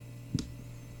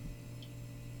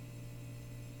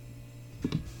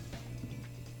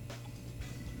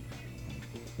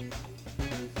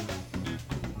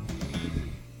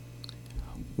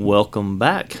Welcome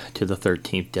back to the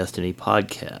 13th Destiny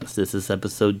podcast. This is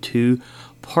episode 2,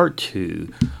 part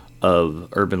 2 of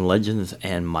Urban Legends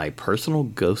and my personal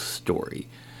ghost story.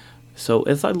 So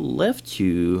as I left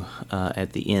you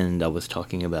at the end, I was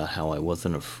talking about how I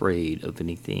wasn't afraid of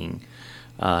anything,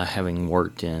 having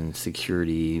worked in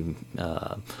security,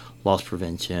 loss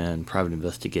prevention, private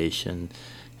investigation,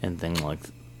 and things like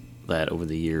that over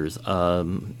the years.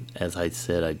 As I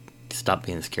said, I stopped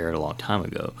being scared a long time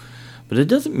ago. But it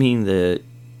doesn't mean that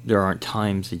there aren't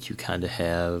times that you kind of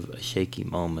have a shaky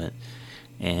moment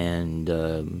and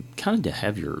kind of to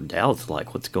have your doubts,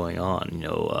 like what's going on,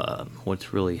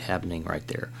 what's really happening right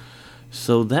there.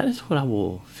 So that is what I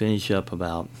will finish up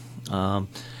about. As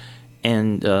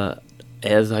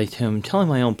I am telling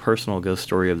my own personal ghost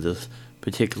story of this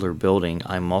particular building,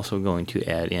 I'm also going to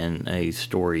add in a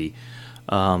story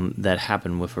that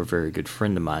happened with a very good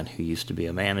friend of mine who used to be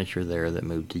a manager there that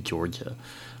moved to Georgia.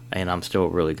 And I'm still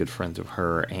really good friends with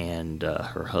her and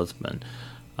her husband.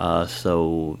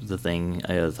 So the thing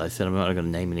is, I said I'm not going to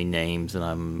name any names, and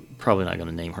I'm probably not going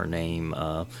to name her name.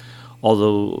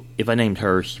 Although, if I named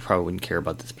her, she probably wouldn't care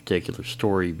about this particular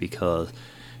story because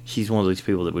she's one of those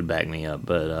people that would back me up.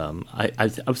 But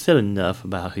I've said enough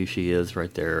about who she is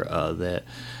right there that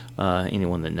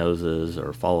anyone that knows us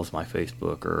or follows my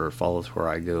Facebook or follows where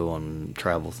I go on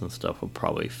travels and stuff will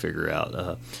probably figure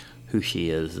out who she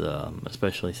is,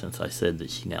 especially since I said that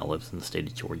she now lives in the state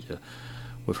of Georgia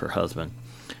with her husband.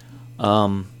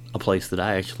 A place that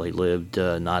I actually lived,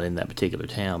 not in that particular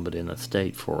town, but in the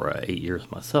state for 8 years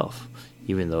myself,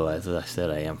 even though, as I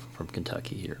said, I am from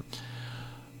Kentucky here.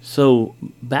 So,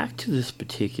 back to this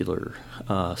particular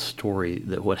story,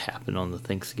 that what happened on the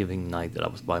Thanksgiving night that I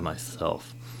was by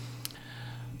myself.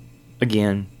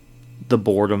 Again, the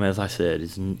boredom, as I said,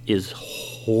 is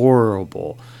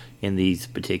horrible in these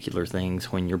particular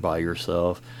things when you're by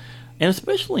yourself, and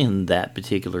especially in that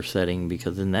particular setting,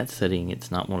 because in that setting it's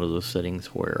not one of those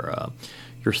settings where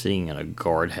you're sitting in a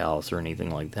guardhouse or anything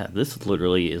like that. This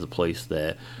literally is a place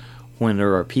that when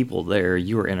there are people there,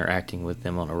 you are interacting with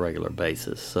them on a regular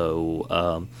basis,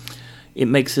 so it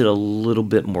makes it a little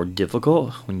bit more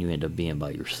difficult when you end up being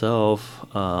by yourself,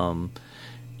 and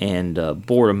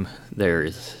boredom there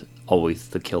is always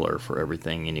the killer for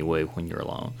everything anyway when you're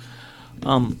alone.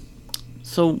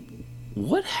 So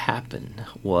what happened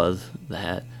was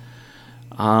that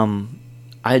I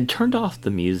had turned off the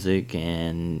music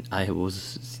and I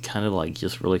was kind of like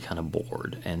just really kind of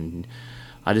bored, and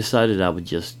I decided I would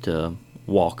just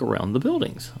walk around the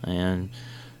buildings, and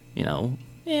you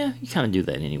kind of do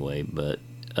that anyway, but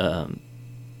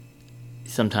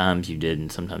sometimes you did,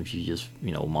 and sometimes you just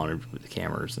monitored with the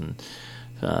cameras, and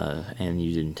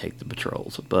you didn't take the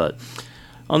patrols. But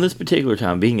on this particular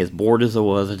time, being as bored as I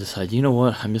was, I decided, you know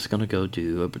what, I'm just going to go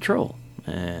do a patrol.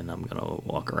 And I'm going to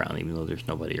walk around even though there's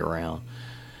nobody around.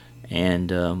 And,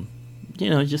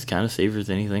 just kind of see if there's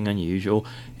anything unusual.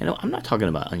 And I'm not talking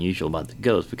about unusual about the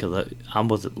ghost, because I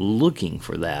wasn't looking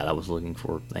for that. I was looking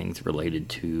for things related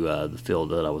to the field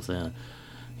that I was in.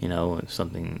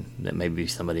 Something that maybe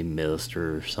somebody missed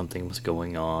or something was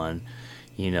going on.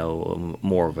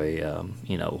 More of a,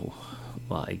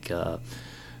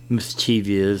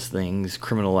 mischievous things,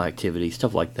 criminal activity,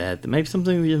 stuff like that maybe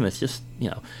something we just missed, just,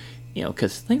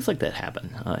 because things like that happen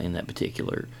in that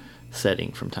particular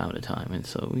setting from time to time. And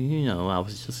so, I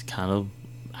was just kind of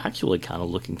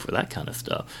looking for that kind of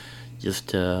stuff, just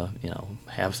to,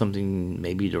 have something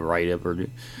maybe to write up or,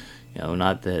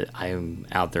 not that I'm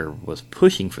out there was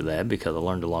pushing for that, because I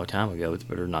learned a long time ago it's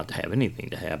better not to have anything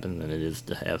to happen than it is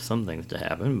to have some things to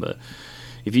happen. But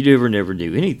if you never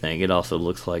do anything, it also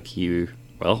looks like you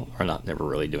are not never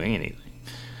really doing anything.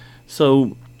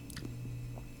 So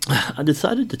I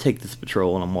decided to take this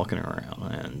patrol, and I'm walking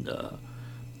around, and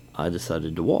I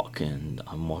decided to walk, and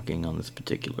I'm walking on this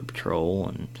particular patrol,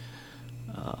 and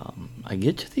I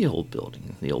get to the old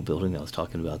building that I was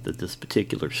talking about, that this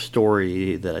particular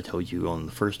story that I told you on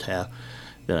the first half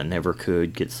that I never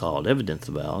could get solid evidence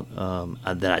about,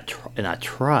 I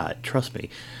tried, trust me,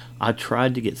 I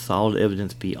tried to get solid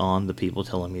evidence beyond the people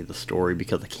telling me the story,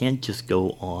 because I can't just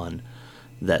go on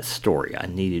that story. I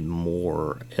needed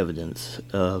more evidence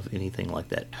of anything like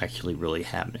that actually really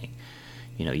happening.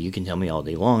 You can tell me all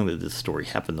day long that this story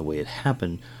happened the way it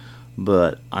happened,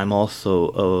 but I'm also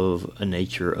of a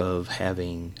nature of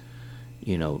having,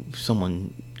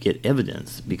 someone get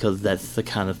evidence, because that's the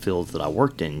kind of fields that I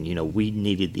worked in. We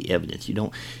needed the evidence.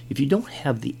 If you don't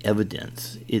have the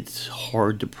evidence, it's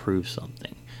hard to prove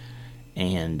something.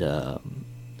 And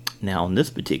now in this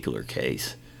particular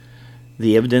case,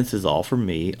 the evidence is all from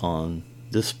me on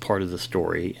this part of the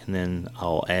story, and then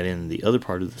I'll add in the other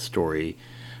part of the story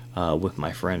with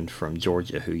my friend from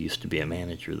Georgia who used to be a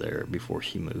manager there before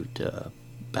she moved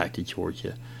back to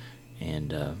Georgia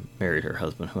and married her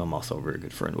husband, who I'm also a very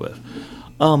good friend with.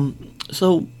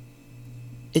 So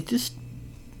at this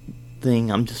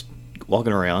thing, I'm just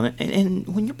walking around, and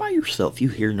when you're by yourself, you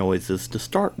hear noises to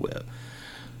start with.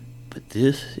 But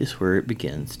this is where it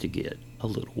begins to get a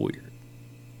little weird.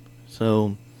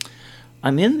 So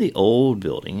I'm in the old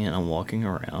building and I'm walking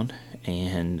around,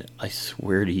 and I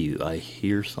swear to you, I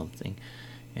hear something,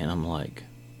 and I'm like,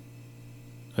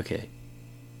 okay,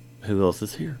 who else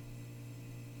is here?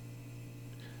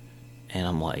 And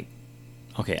I'm like,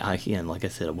 okay, again, like I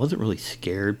said, I wasn't really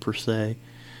scared per se,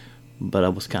 but I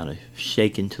was kind of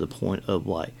shaken to the point of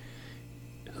like,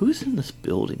 who's in this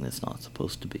building that's not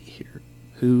supposed to be here?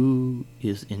 Who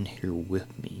is in here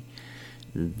with me?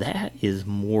 That is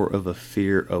more of a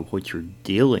fear of what you're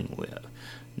dealing with,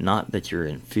 not that you're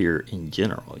in fear in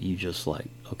general. You just like,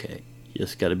 okay, you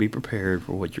just got to be prepared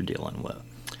for what you're dealing with.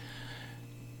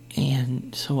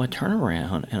 And so I turn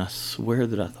around, and I swear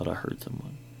that I thought I heard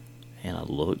someone. And I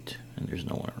looked, and there's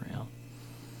no one around.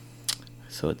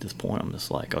 So at this point, I'm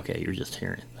just like, okay, you're just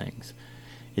hearing things.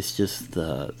 It's just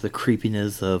the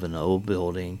creepiness of an old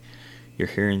building. You're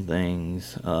hearing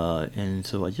things. And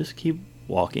so I just keep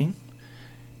walking.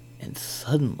 And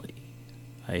suddenly,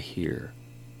 I hear,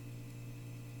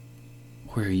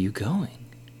 where are you going?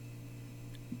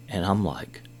 And I'm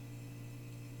like,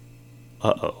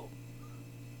 uh-oh.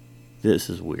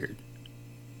 This is weird.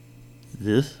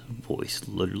 This voice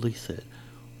literally said,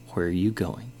 where are you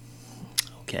going?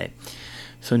 Okay.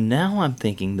 So now I'm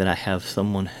thinking that I have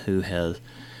someone who has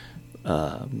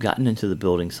gotten into the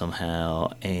building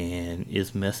somehow and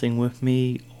is messing with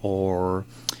me or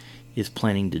is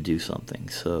planning to do something.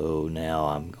 So now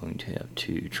I'm going to have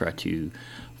to try to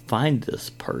find this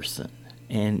person.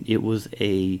 And it was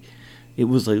a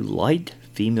light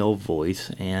female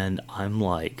voice, and I'm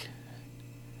like,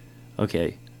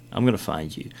 okay, I'm going to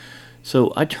find you.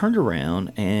 So I turned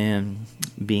around, and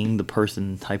being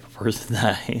the type of person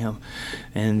that I am,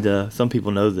 and some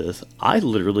people know this, I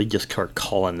literally just start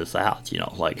calling this out,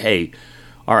 like, hey,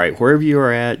 all right, wherever you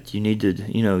are at, you need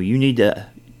to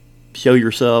show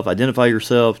yourself, identify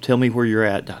yourself, tell me where you're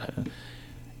at.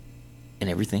 And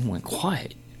everything went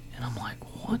quiet. And I'm like,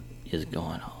 what is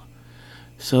going on?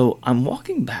 So I'm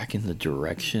walking back in the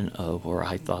direction of where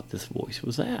I thought this voice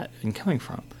was at and coming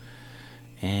from.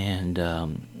 And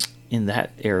in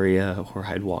that area where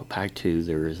I'd walked back to,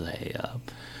 there's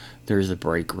a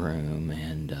break room,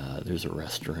 and there's a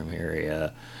restroom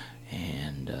area,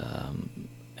 and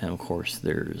of course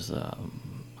there's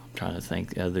I'm trying to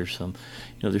think, there's some,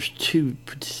 there's two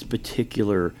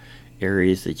particular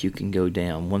areas that you can go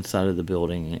down one side of the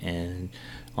building, and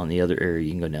on the other area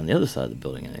you can go down the other side of the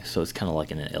building, and so it's kind of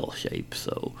like in an L shape.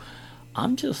 So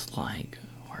I'm just like,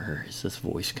 where is this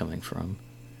voice coming from?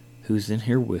 Who's in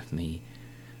here with me?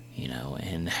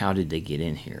 And how did they get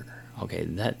in here? Okay,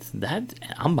 that's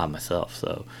I'm by myself,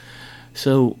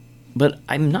 so but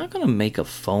I'm not going to make a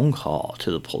phone call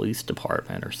to the police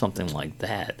department or something like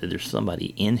that there's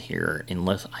somebody in here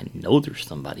unless I know there's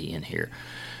somebody in here,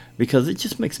 because it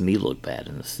just makes me look bad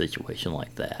in a situation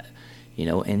like that,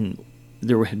 and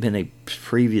there had been a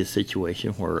previous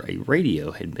situation where a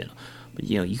radio had been, but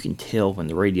you can tell when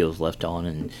the radio's left on,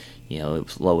 and it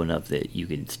was low enough that you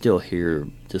could still hear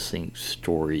distinct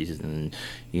stories and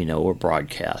or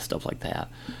broadcast stuff like that.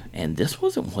 And this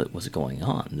wasn't what was going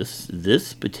on.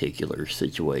 This particular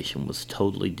situation was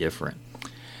totally different.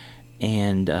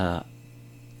 And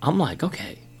I'm like,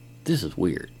 okay, this is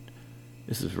weird.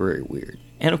 This is very weird.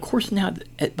 And of course now,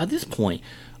 by this point,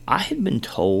 I had been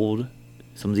told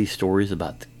some of these stories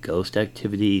about the ghost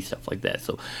activity, stuff like that.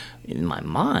 So in my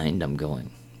mind, I'm going,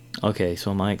 okay,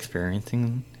 so am I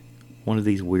experiencing one of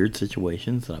these weird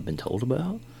situations that I've been told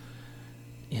about?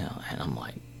 And I'm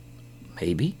like,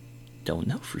 maybe, don't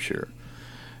know for sure.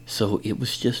 So it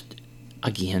was just,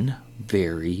 again,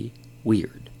 very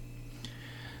weird.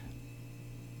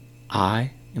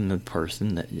 I am the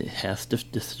person that has to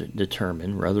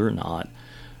determine whether or not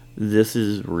this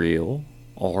is real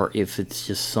or if it's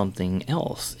just something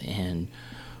else, and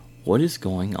what is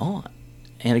going on.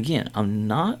 And again, I'm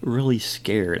not really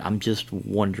scared. I'm just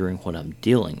wondering what I'm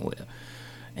dealing with.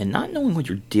 And not knowing what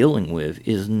you're dealing with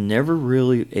is never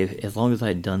really, as long as I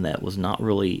had done that, was not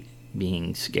really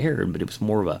being scared, but it was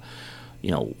more of a,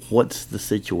 what's the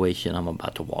situation I'm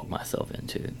about to walk myself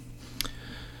into.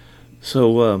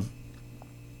 So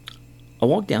I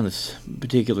walked down this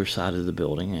particular side of the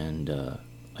building, and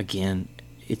again,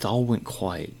 it all went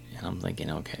quiet. and I'm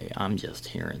thinking, okay, I'm just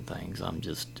hearing things.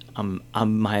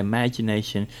 My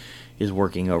imagination is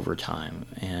working overtime,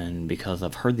 and because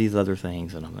I've heard these other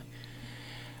things, and I'm like,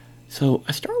 so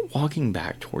I start walking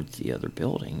back towards the other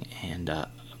building, and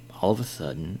all of a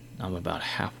sudden, I'm about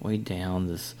halfway down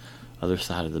this other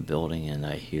side of the building, and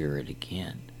I hear it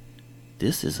again.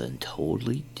 This is a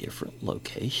totally different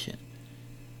location.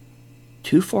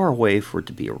 Too far away for it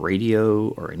to be a radio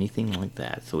or anything like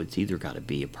that. So it's either got to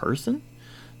be a person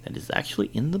that is actually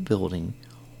in the building,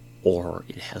 or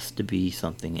it has to be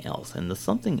something else. And the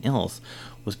something else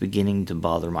was beginning to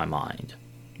bother my mind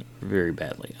very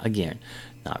badly. Again,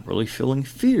 not really feeling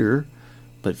fear,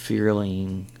 but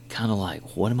feeling kind of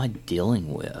like, what am I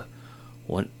dealing with?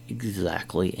 What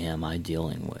exactly am I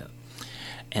dealing with?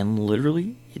 And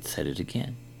literally, it said it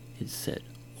again. It said,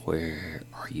 where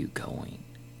are you going?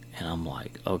 And I'm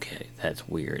like, okay, that's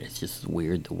weird. It's just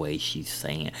weird the way she's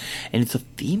saying it. And it's a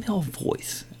female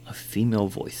voice.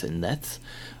 And that's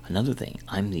another thing.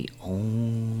 I'm the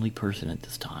only person at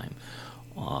this time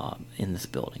in this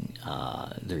building.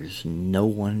 There's no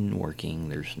one working.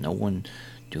 There's no one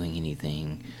doing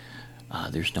anything.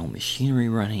 There's no machinery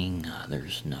running.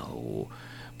 There's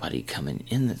nobody coming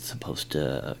in that's supposed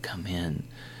to come in.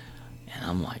 And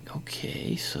I'm like,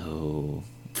 okay, so,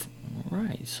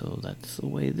 alright, so that's the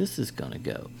way this is going to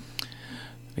go.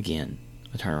 Again,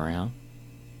 I turn around,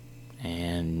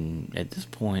 and at this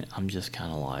point, I'm just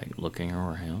kind of like looking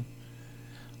around.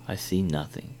 I see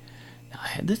nothing. Now,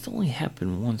 had this only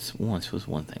happened once was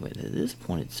one thing, but at this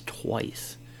point, it's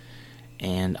twice.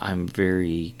 And I'm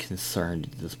very concerned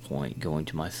at this point, going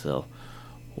to myself,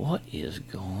 what is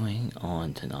going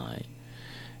on tonight?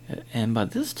 And by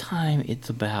this time, it's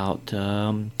about,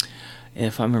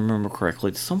 if I remember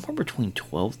correctly, it's somewhere between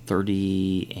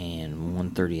 12:30 and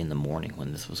 1:30 in the morning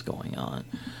when this was going on.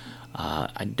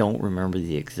 I don't remember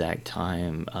the exact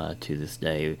time to this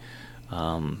day.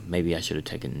 Maybe I should have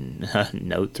taken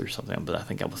notes or something, but I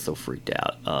think I was so freaked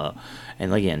out.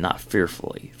 And again, not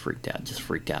fearfully freaked out, just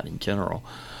freaked out in general.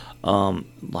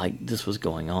 Like this was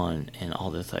going on, and all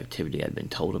this activity I'd been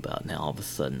told about. Now all of a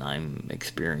sudden I'm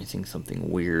experiencing something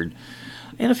weird,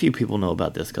 and a few people know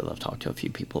about this because I've talked to a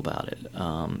few people about it,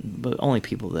 but only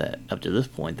people that up to this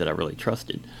point that I really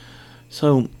trusted.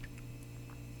 So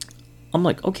I'm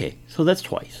like, okay, so that's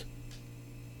twice,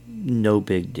 no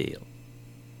big deal.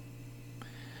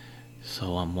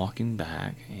 So I'm walking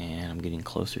back, and I'm getting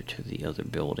closer to the other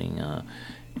building,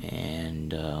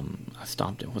 and I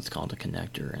stopped at what's called a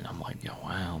connector, and I'm like, oh,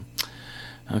 wow,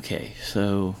 okay,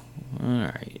 so,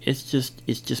 alright, it's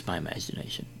just my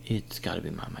imagination. It's got to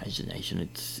be my imagination.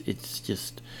 It's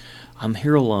just, I'm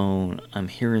here alone, I'm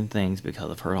hearing things because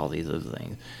I've heard all these other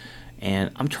things,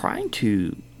 and I'm trying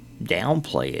to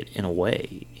downplay it in a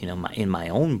way, in my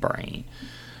own brain,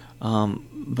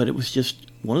 but it was just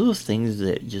one of those things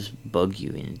that just bug you,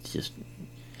 and it's just,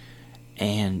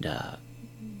 and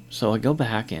so I go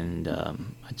back and I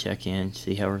check in,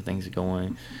 see how everything's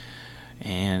going,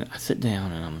 and I sit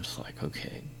down and I'm just like,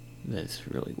 okay, that's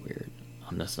really weird.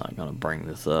 I'm just not going to bring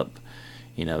this up,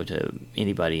 to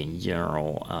anybody in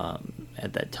general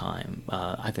at that time.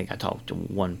 I think I talked to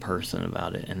one person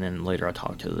about it, and then later I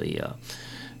talked to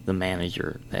the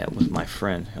manager that was my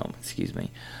friend,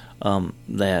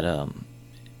 that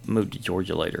moved to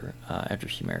Georgia later after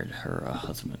she married her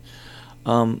husband,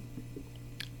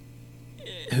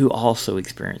 who also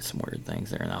experienced some weird things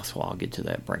there, and so I'll get to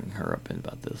that, bringing her up in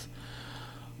about this.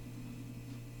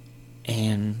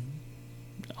 And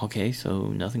okay, so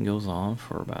nothing goes on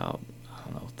for about,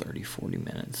 30, 40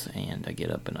 minutes, and I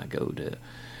get up and I go to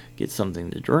get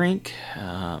something to drink.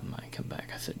 I come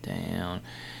back, I sit down,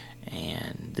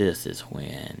 and this is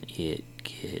when it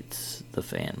gets the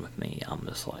fan with me. I'm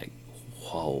just like,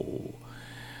 whoa.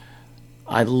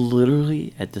 I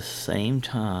literally, at the same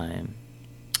time,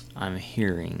 I'm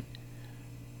hearing,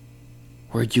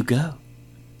 where'd you go?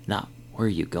 Not where are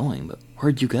you going, but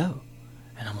where'd you go?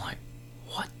 And I'm like,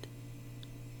 what?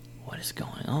 What is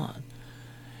going on?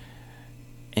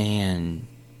 And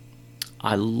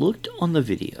I looked on the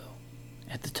video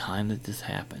at the time that this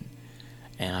happened,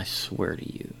 and I swear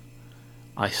to you,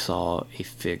 I saw a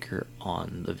figure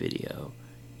on the video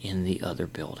in the other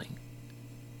building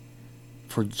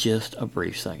for just a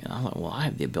brief second. I thought, well, I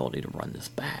have the ability to run this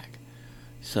back.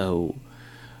 So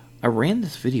I ran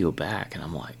this video back, and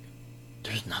I'm like,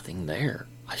 there's nothing there.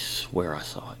 I swear I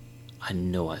saw it. I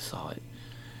know I saw it.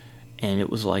 And it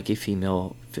was like a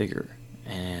female figure.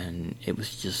 And it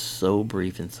was just so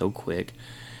brief and so quick.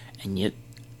 And yet,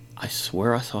 I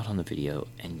swear I saw it on the video.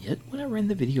 And yet, when I ran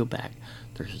the video back,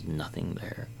 there's nothing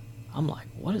there. I'm like,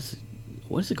 what is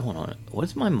it going on? What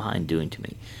is my mind doing to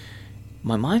me?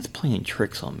 my mind's playing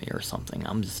tricks on me or something.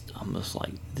 I'm just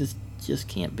like, this just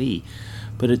can't be.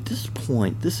 But at this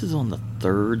point, this is on the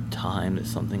third time that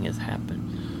something has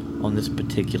happened on this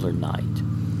particular night.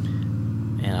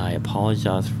 And I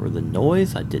apologize for the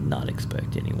noise. I did not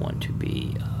expect anyone to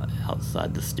be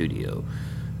outside the studio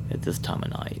at this time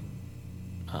of night.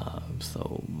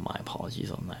 So my apologies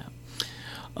on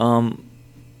that.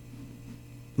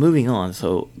 Moving on.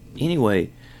 So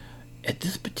anyway, at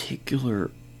this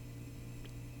particular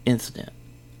incident,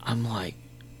 I'm like,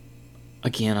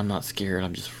 again, I'm not scared.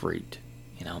 I'm just freaked.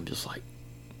 I'm just like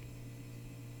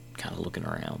kind of looking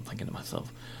around, thinking to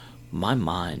myself, my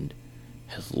mind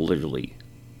has literally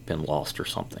been lost or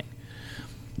something.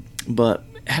 But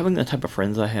having the type of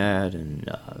friends I had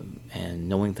and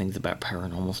knowing things about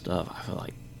paranormal stuff, I feel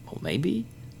like, well, maybe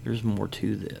there's more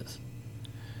to this.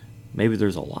 Maybe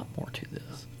there's a lot more to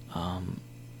this.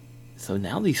 So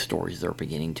now these stories are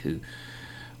beginning to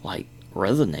like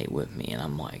resonate with me, and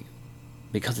I'm like,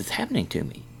 because it's happening to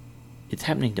me. It's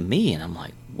happening to me, and I'm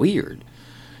like, weird.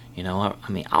 I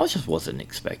mean, I just wasn't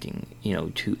expecting,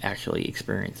 to actually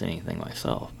experience anything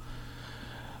myself.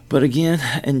 But again,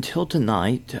 until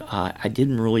tonight, I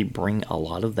didn't really bring a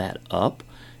lot of that up,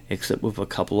 except with a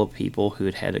couple of people who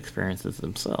had experiences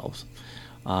themselves,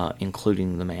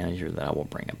 including the manager that I will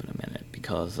bring up in a minute,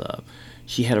 because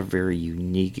she had a very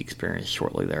unique experience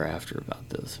shortly thereafter about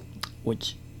this,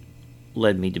 which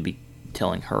led me to be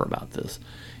telling her about this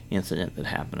incident that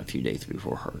happened a few days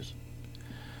before hers.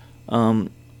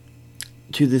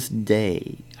 To this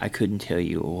day, I couldn't tell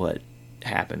you what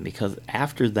happened, because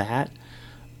after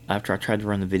I tried to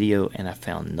run the video and I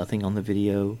found nothing on the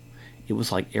video, it was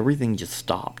like everything just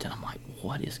stopped, and I'm like,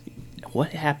 what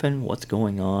happened? What's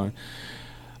going on?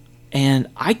 And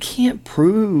I can't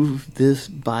prove this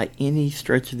by any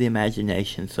stretch of the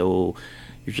imagination, so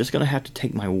you're just going to have to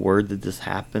take my word that this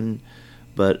happened,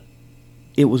 but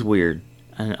it was weird.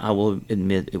 And I will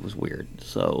admit it was weird.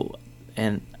 So,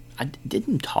 and I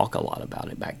didn't talk a lot about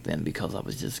it back then because I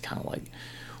was just kind of like,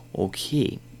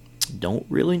 okay, don't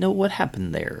really know what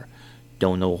happened there.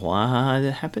 Don't know why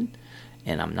it happened.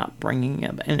 And I'm not bringing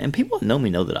up, and people that know me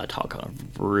know that I talk on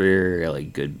a really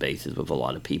good basis with a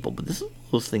lot of people. But this is one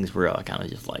of those things where I kind of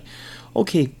just like,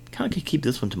 okay, kind of could keep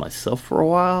this one to myself for a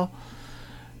while.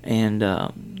 And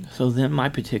so then my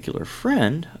particular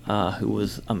friend, who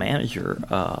was a manager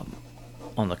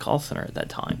on the call center at that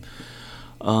time,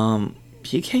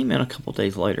 she came in a couple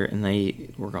days later, and they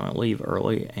were going to leave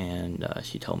early, and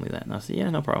she told me that, and I said,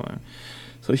 yeah, no problem.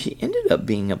 So she ended up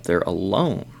being up there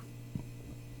alone,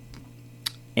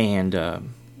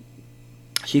 and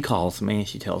she calls me, and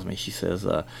she tells me, she says,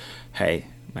 hey,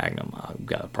 Magnum, I've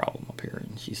got a problem up here.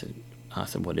 And I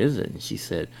said, what is it? And she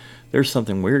said, there's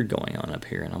something weird going on up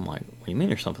here. And I'm like, what do you mean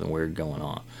there's something weird going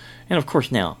on? And of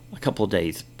course now, a couple of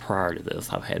days prior to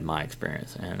this, I've had my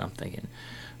experience, and I'm thinking,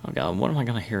 oh God, what am I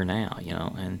going to hear now?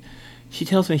 And she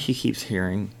tells me she keeps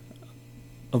hearing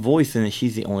a voice, and that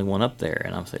she's the only one up there.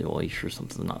 And I'm saying, well, are you sure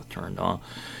something's not turned on?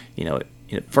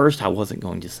 At first I wasn't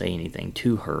going to say anything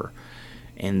to her,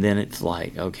 and then it's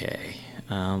like, okay,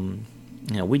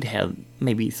 we'd had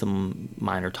maybe some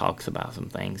minor talks about some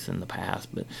things in the past,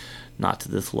 but not to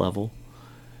this level.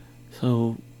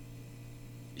 So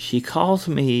she calls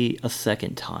me a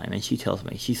second time, and she tells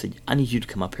me, she said, I need you to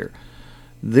come up here.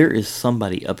 There is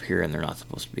somebody up here, and they're not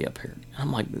supposed to be up here. And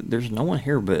I'm like, there's no one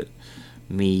here but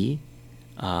me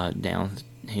down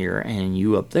here and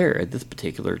you up there at this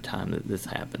particular time that this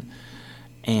happened.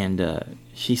 And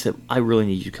she said, I really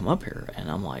need you to come up here. And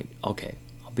I'm like, okay,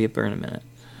 I'll be up there in a minute.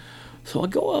 So I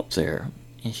go up there,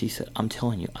 and she said, I'm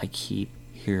telling you, I keep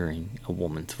hearing a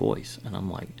woman's voice. And I'm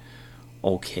like,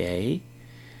 okay.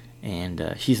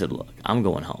 And she said, look, I'm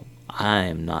going home. I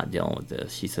am not dealing with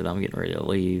this. She said, I'm getting ready to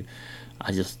leave.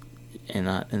 And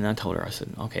I told her, I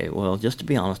said, okay, well, just to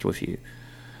be honest with you,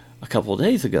 a couple of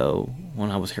days ago, when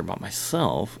I was here by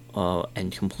myself,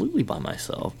 and completely by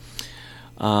myself,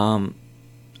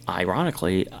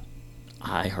 ironically,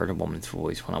 I heard a woman's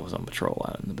voice when I was on patrol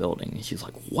out in the building. And she's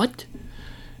like, what?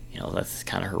 That's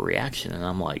kind of her reaction. And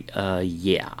I'm like,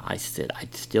 yeah. I said, I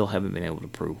still haven't been able to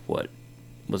prove what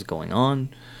was going on.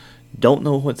 Don't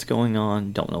know what's going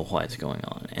on. Don't know why it's going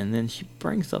on. And then she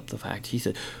brings up the fact, she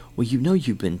said, well,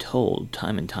 you've been told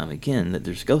time and time again that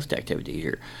there's ghost activity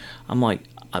here. I'm like,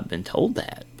 I've been told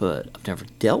that, but I've never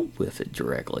dealt with it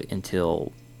directly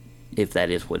until, if that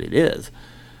is what it is,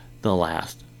 the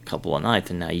last couple of nights.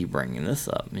 And now you bringing this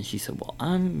up. And she said, well,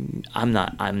 I'm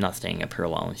not staying up here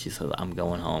alone. She said, I'm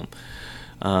going home.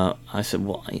 I said,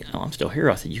 well, I'm still here.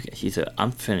 I said, she said,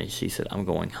 I'm finished. She said, I'm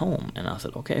going home. And I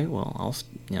said, okay, well,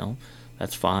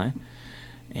 that's fine.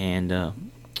 And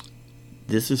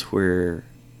this is where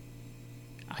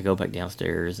I go back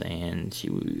downstairs, and she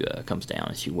comes down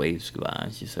and she waves goodbye,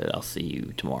 and she said, "I'll see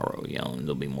you tomorrow, and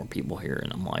there'll be more people here."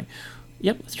 And I'm like,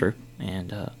 "Yep, that's true."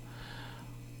 And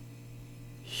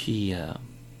she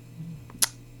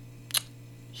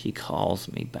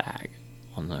calls me back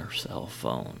on her cell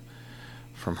phone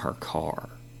from her car,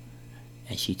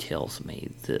 and she tells me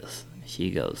this.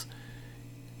 She goes,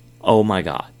 "Oh my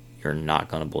God, you're not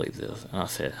going to believe this." And I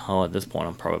said, "Oh, at this point,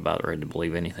 I'm probably about ready to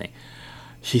believe anything."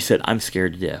 She said, "I'm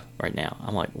scared to death right now."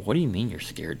 I'm like, "What do you mean you're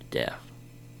scared to death?"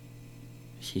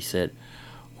 She said,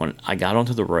 "When I got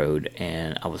onto the road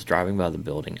and I was driving by the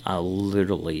building, I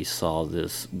literally saw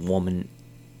this woman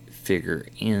figure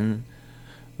in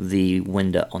the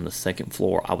window on the second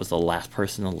floor. I was the last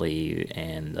person to leave,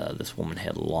 and this woman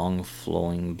had long,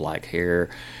 flowing black hair,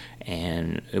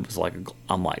 and it was like,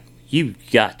 I'm like, you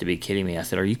got to be kidding me." I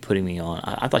said, "Are you putting me on?"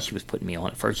 I thought she was putting me on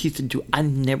at first. She said, "I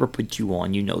never put you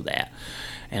on, you know that."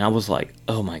 And I was like,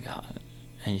 "Oh my God."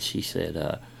 And she said,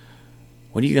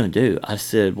 "What are you going to do?" I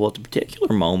said, "Well, at the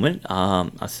particular moment,"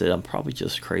 I said, "I'm probably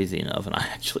just crazy enough," and I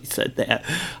actually said that,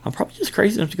 "I'm probably just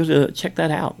crazy enough to go to check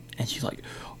that out." And she's like,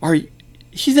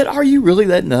 she said, "Are you really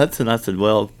that nuts?" And I said,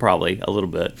 "Well, probably a little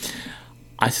bit."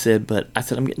 I said,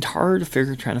 "I'm getting tired of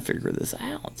trying to figure this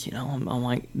out. I'm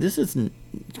like, this isn't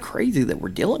crazy that we're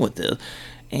dealing with this.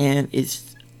 And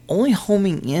it's only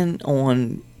homing in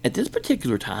on, at this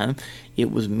particular time,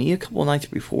 it was me a couple of nights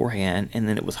beforehand, and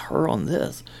then it was her on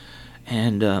this."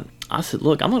 And I said,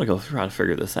 "Look, I'm going to go try to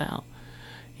figure this out."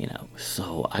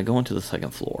 So I go into the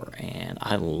second floor, and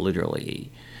I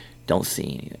literally don't see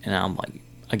any. And I'm like,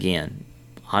 again,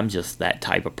 I'm just that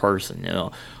type of person,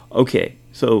 Okay,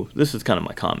 so this is kind of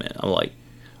my comment. I'm like,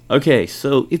 okay,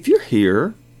 so if you're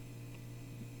here,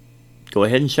 go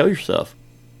ahead and show yourself.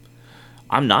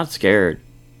 I'm not scared.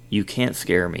 You can't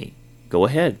scare me. Go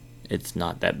ahead. It's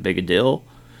not that big a deal.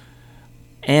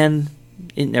 And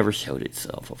it never showed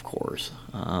itself, of course.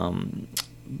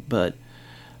 But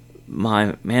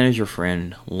my manager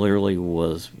friend literally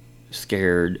was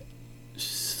scared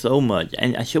so much.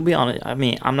 And she'll be honest. I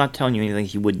mean, I'm not telling you anything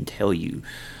she wouldn't tell you.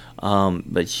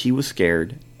 But she was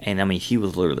scared. And I mean, she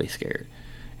was literally scared.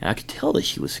 And I could tell that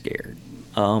she was scared.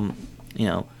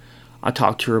 I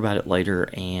talked to her about it later,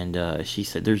 and she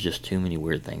said, "There's just too many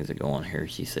weird things that go on here."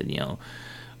 She said,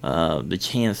 "The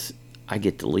chance I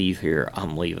get to leave here,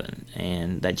 I'm leaving."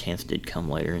 And that chance did come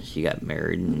later, and she got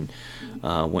married and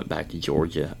went back to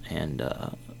Georgia.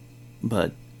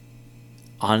 But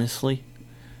honestly,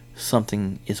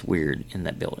 something is weird in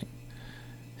that building.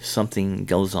 Something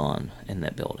goes on in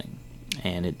that building,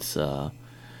 and it's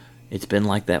been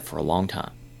like that for a long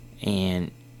time, and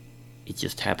it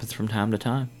just happens from time to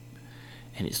time.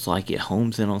 And it's like it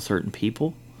homes in on certain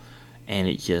people, and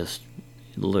it just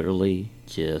literally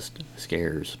just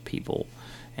scares people.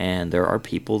 And there are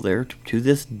people there to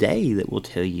this day that will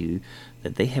tell you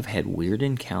that they have had weird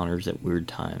encounters at weird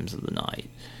times of the night.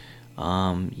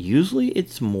 Usually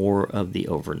it's more of the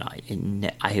overnight.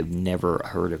 I have never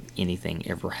heard of anything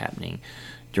ever happening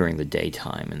during the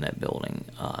daytime in that building.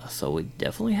 So it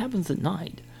definitely happens at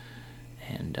night.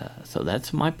 And so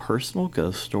that's my personal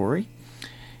ghost story.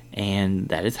 And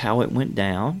that is how it went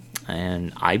down.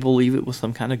 And I believe it was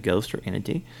some kind of ghost or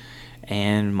entity.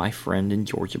 And my friend in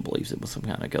Georgia believes it was some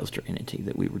kind of ghost or entity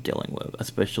that we were dealing with,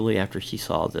 especially after she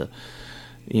saw the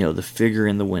figure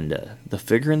in the window. The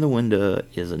figure in the window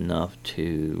is enough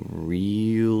to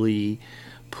really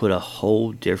put a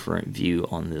whole different view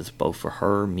on this, both for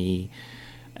her, me,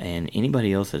 and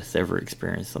anybody else that's ever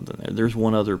experienced something there. There's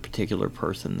one other particular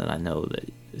person that I know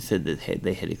that said that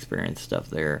they had experienced stuff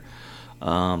there,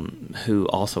 who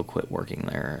also quit working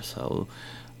there, so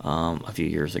a few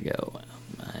years ago.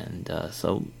 And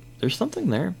so there's something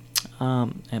there.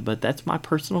 But that's my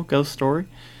personal ghost story,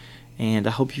 and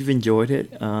I hope you've enjoyed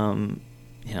it.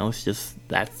 It's just,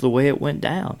 that's the way it went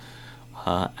down.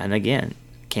 And again,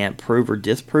 can't prove or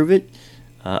disprove it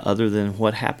other than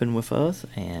what happened with us,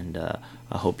 and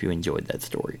I hope you enjoyed that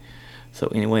story. So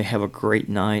anyway, have a great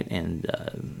night,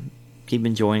 and keep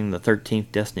enjoying the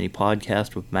 13th Destiny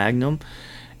podcast with Magnum.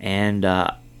 And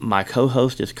my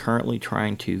co-host is currently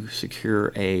trying to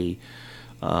secure a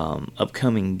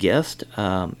upcoming guest,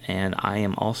 and I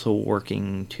am also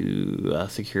working to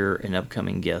secure an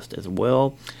upcoming guest as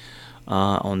well.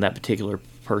 On that particular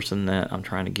person that I'm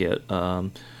trying to get,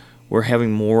 we're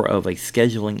having more of a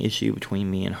scheduling issue between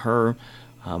me and her,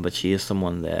 but she is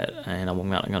someone that, and I'm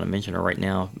not going to mention her right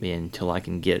now until I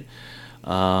can get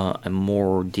a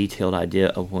more detailed idea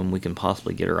of when we can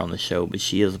possibly get her on the show. But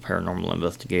she is a paranormal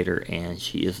investigator, and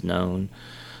she is known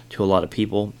to a lot of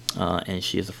people, and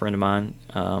she is a friend of mine,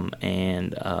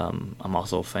 and I'm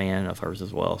also a fan of hers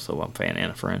as well, so I'm a fan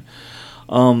and a friend.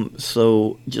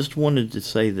 So just wanted to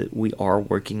say that we are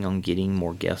working on getting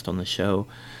more guests on the show.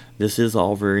 This is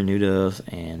all very new to us,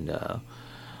 and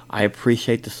I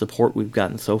appreciate the support we've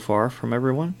gotten so far from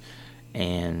everyone,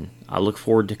 and I look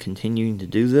forward to continuing to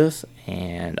do this,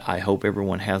 and I hope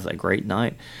everyone has a great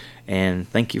night. And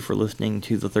thank you for listening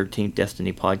to the 13th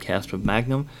Destiny podcast with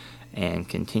Magnum, and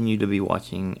continue to be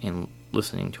watching and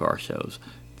listening to our shows.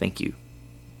 Thank you.